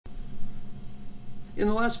In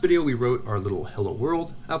the last video we wrote our little Hello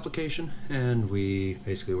World application, and we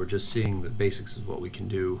basically were just seeing the basics of what we can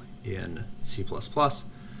do in C++.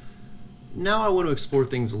 Now I want to explore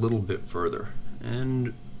things a little bit further,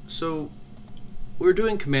 and so we're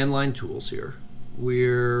doing command line tools here.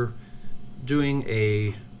 We're doing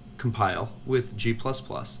a compile with G++.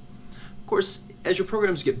 Of course, as your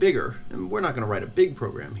programs get bigger, and we're not going to write a big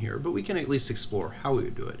program here, but we can at least explore how we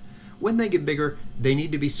would do it. When they get bigger, they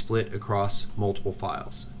need to be split across multiple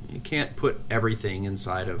files. You can't put everything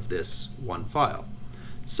inside of this one file.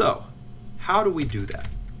 So, how do we do that?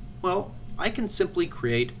 Well, I can simply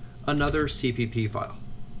create another CPP file.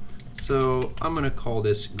 So I'm going to call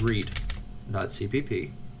this greet.cpp.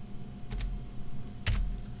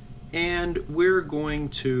 And we're going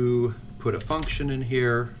to put a function in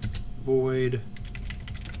here, void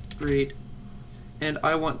greet, and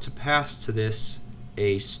I want to pass to this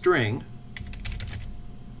a string.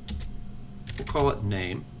 We'll call it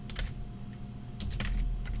name.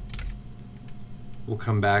 We'll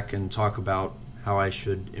come back and talk about how I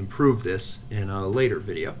should improve this in a later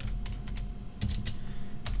video.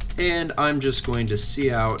 And I'm just going to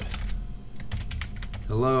cout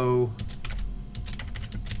hello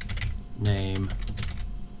name.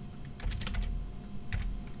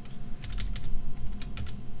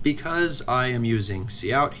 Because I am using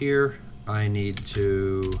cout here, I need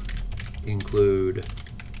to include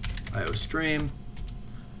iostream,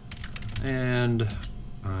 and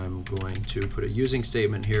I'm going to put a using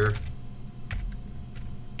statement here.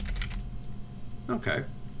 Okay.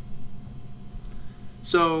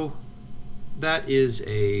 So that is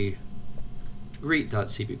a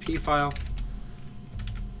greet.cpp file.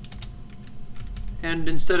 And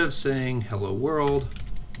instead of saying hello world,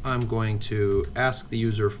 I'm going to ask the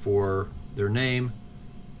user for their name,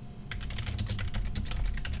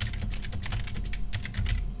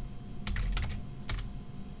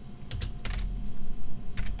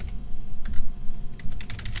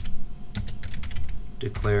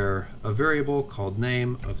 declare a variable called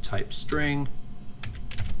name of type string,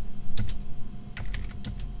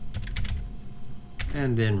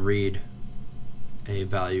 and then read a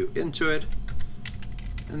value into it,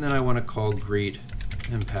 and then I want to call greet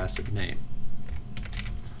and pass it name.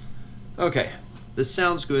 Okay, this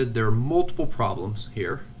sounds good. There are multiple problems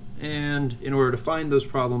here, and in order to find those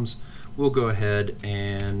problems, we'll go ahead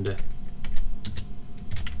and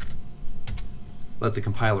let the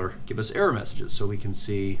compiler give us error messages so we can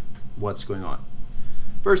see what's going on.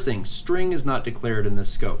 First thing, string is not declared in this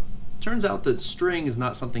scope. Turns out that string is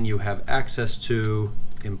not something you have access to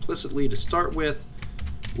implicitly to start with.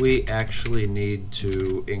 We actually need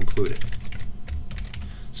to include it.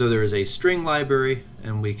 So there is a string library,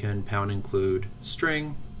 and we can #include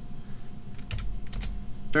string.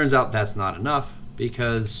 Turns out that's not enough,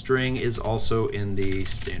 because string is also in the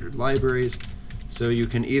standard libraries. So you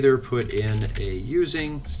can either put in a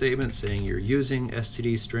using statement saying you're using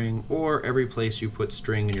std string, or every place you put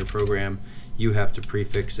string in your program, you have to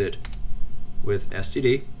prefix it with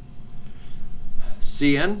std.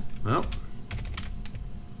 cn, well,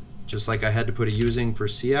 just like I had to put a using for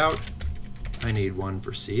cout, I need one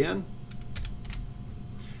for cn.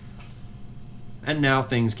 And now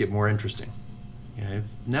things get more interesting. Okay.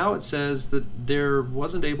 Now it says that there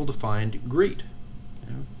wasn't able to find greet.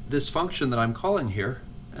 This function that I'm calling here,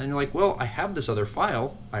 and you're like, well, I have this other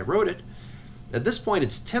file, I wrote it. At this point,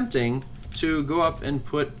 it's tempting to go up and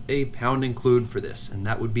put a #include for this, and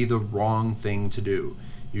that would be the wrong thing to do.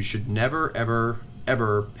 You should never, ever,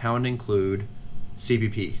 ever #include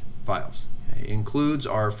CPP files. Okay? Includes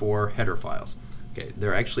are for header files. Okay,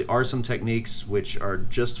 there actually are some techniques which are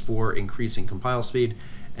just for increasing compile speed,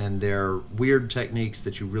 and they're weird techniques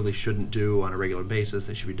that you really shouldn't do on a regular basis.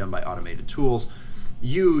 They should be done by automated tools.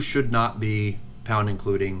 You should not be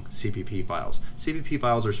 #including CPP files. CPP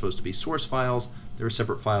files are supposed to be source files. There are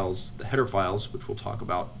separate files, the header files, which we'll talk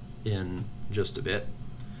about in just a bit.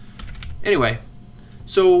 Anyway,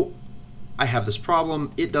 so I have this problem.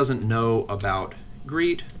 It doesn't know about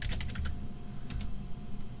greet.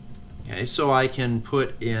 Okay, so I can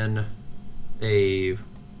put in a,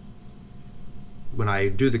 when I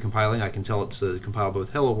do the compiling, I can tell it to compile both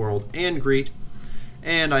hello world and greet.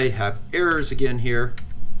 And I have errors again here.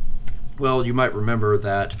 Well, you might remember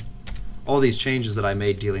that all these changes that I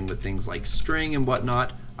made dealing with things like string and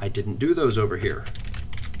whatnot, I didn't do those over here.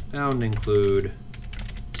 #include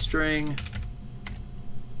string,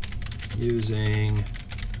 using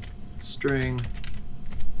string.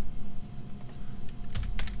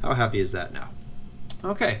 How happy is that now?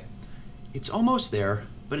 Okay, it's almost there,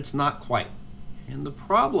 but it's not quite. And the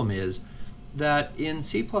problem is that in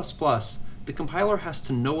C++, the compiler has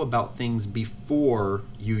to know about things before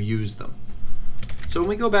you use them. So when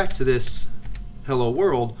we go back to this hello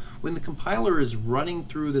world, when the compiler is running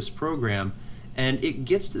through this program and it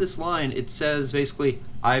gets to this line, it says basically,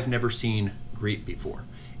 I've never seen greet before.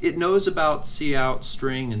 It knows about cout,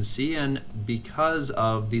 string, and cin because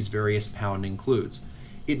of these various pound includes.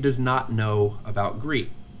 It does not know about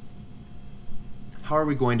greet. How are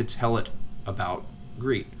we going to tell it about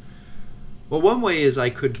greet? Well, one way is I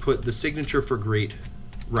could put the signature for greet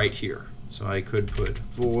right here. So I could put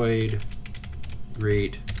void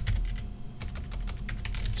greet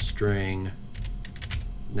string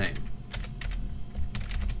name.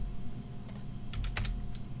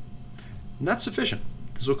 And that's sufficient.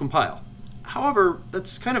 This will compile. However,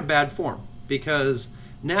 that's kind of bad form because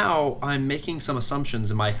now I'm making some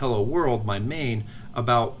assumptions in my hello world, my main,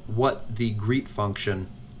 about what the greet function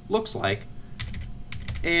looks like.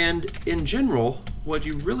 And in general, what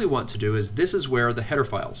you really want to do is this is where the header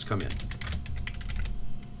files come in.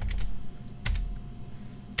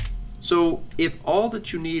 So if all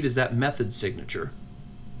that you need is that method signature,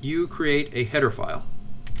 you create a header file.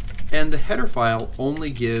 And the header file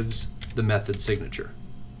only gives the method signature.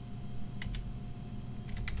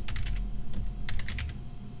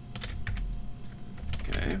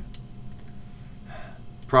 Okay.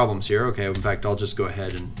 Problems here. Okay, in fact, I'll just go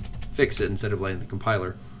ahead and fix it instead of letting the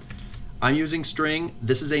compiler. I'm using string.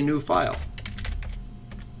 This is a new file.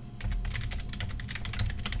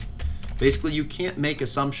 Basically, you can't make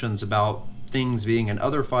assumptions about things being in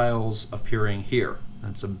other files appearing here.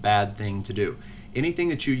 That's a bad thing to do. Anything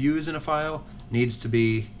that you use in a file needs to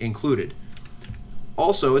be included.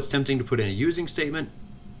 Also, it's tempting to put in a using statement.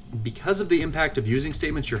 Because of the impact of using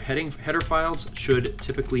statements, your header files should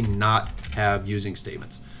typically not have using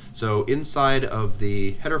statements. So inside of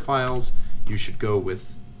the header files, you should go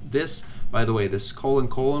with this. By the way, this colon,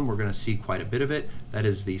 we're going to see quite a bit of it. That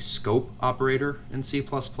is the scope operator in C++.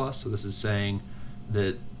 So this is saying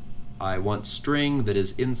that I want string that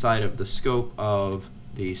is inside of the scope of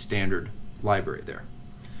the standard library there.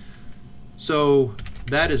 So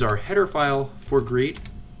that is our header file for greet.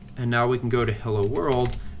 And now we can go to hello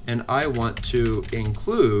world, and I want to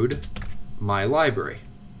include my library,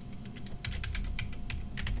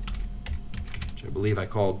 which I believe I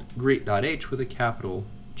called greet.h with a capital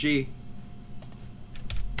G.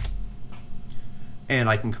 And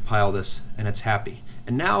I can compile this, and it's happy.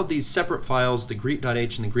 And now these separate files, the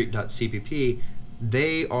greet.h and the greet.cpp,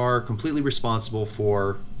 they are completely responsible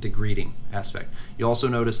for the greeting aspect. You also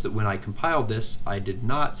notice that when I compiled this, I did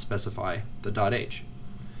not specify the .h.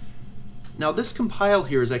 Now this compile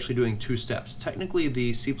here is actually doing two steps. Technically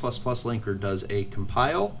the C++ linker does a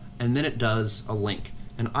compile and then it does a link.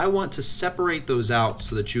 And I want to separate those out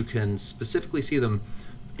so that you can specifically see them,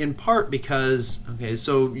 in part because, okay,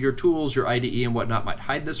 so your tools, your IDE and whatnot might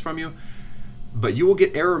hide this from you, but you will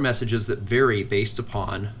get error messages that vary based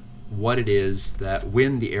upon what it is that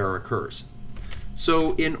when the error occurs.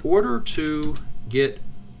 So in order to get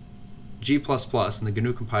G++ and the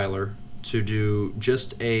GNU compiler to do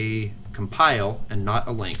just a compile and not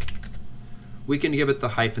a link, we can give it the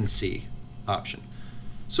 -c option.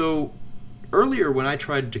 So earlier when I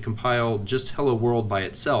tried to compile just hello world by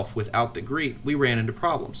itself without the greet, we ran into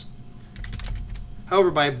problems.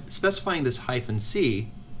 However, by specifying this -c,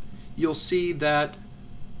 you'll see that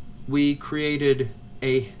we created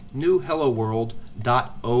a new hello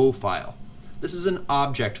world.o file. This is an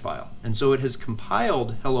object file, and so it has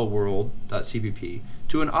compiled hello world.cpp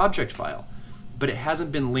to an object file, but it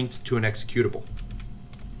hasn't been linked to an executable.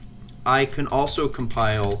 I can also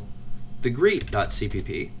compile the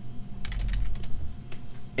greet.cpp,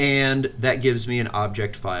 and that gives me an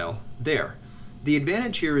object file there. The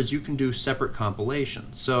advantage here is you can do separate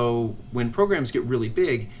compilations. So when programs get really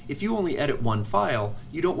big, if you only edit one file,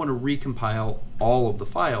 you don't want to recompile all of the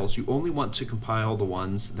files. You only want to compile the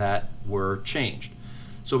ones that were changed.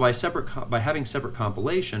 So by having separate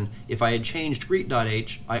compilation, if I had changed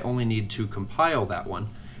greet.h, I only need to compile that one.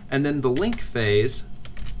 And then the link phase,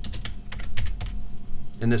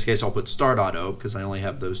 in this case I'll put star.o because I only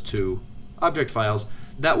have those two object files,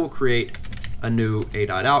 that will create a new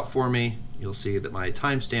a.out for me. You'll see that my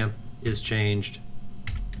timestamp is changed.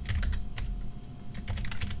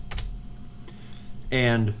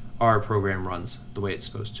 And our program runs the way it's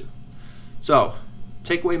supposed to. So,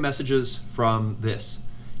 takeaway messages from this.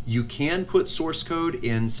 You can put source code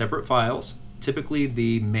in separate files. Typically,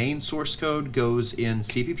 the main source code goes in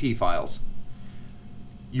CPP files.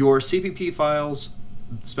 Your CPP files,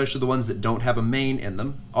 especially the ones that don't have a main in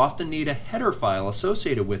them, often need a header file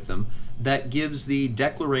associated with them that gives the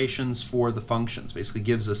declarations for the functions, basically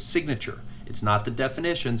gives a signature. It's not the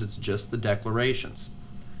definitions, it's just the declarations.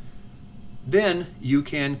 Then you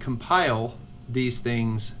can compile these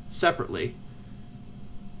things separately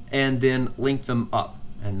and then link them up,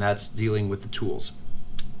 and that's dealing with the tools.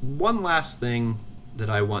 One last thing that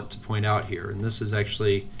I want to point out here, and this is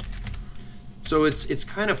actually, so it's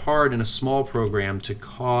kind of hard in a small program to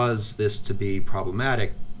cause this to be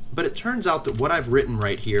problematic, but it turns out that what I've written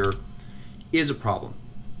right here is a problem.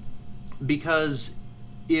 Because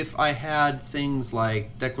if I had things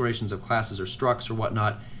like declarations of classes or structs or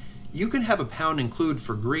whatnot, you can have a pound include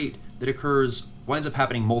for greet that winds up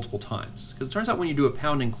happening multiple times. Because it turns out when you do a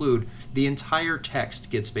pound include, the entire text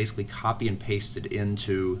gets basically copy and pasted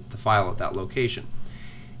into the file at that location.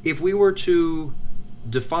 If we were to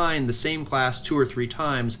define the same class 2 or 3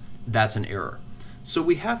 times, that's an error. So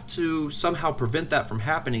we have to somehow prevent that from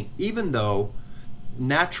happening, even though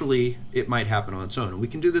naturally it might happen on its own. And we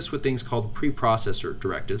can do this with things called preprocessor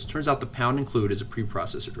directives. Turns out the pound include is a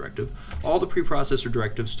preprocessor directive. All the preprocessor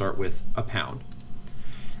directives start with a pound.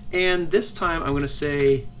 And this time I'm going to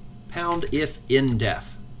say pound if in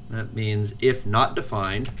def. That means if not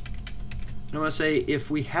defined. And I'm going to say if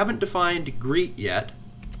we haven't defined greet yet,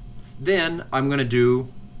 then I'm going to do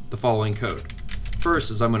the following code. First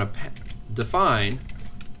is I'm going to define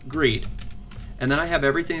greet, and then I have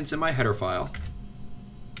everything that's in my header file,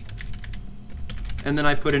 and then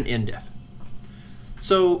I put an indef.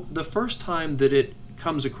 So the first time that it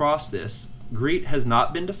comes across this, greet has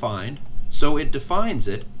not been defined, so it defines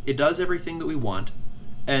it, it does everything that we want,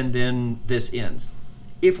 and then this ends.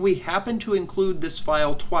 If we happen to include this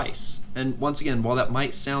file twice, and once again, while that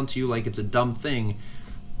might sound to you like it's a dumb thing,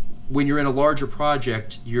 when you're in a larger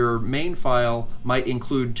project, your main file might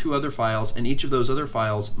include 2 other files, and each of those other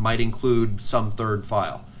files might include some third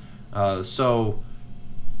file. So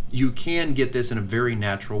you can get this in a very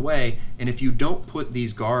natural way, and if you don't put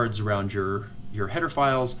these guards around your header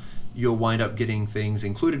files, you'll wind up getting things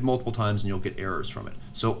included multiple times and you'll get errors from it.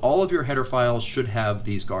 So all of your header files should have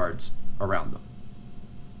these guards around them.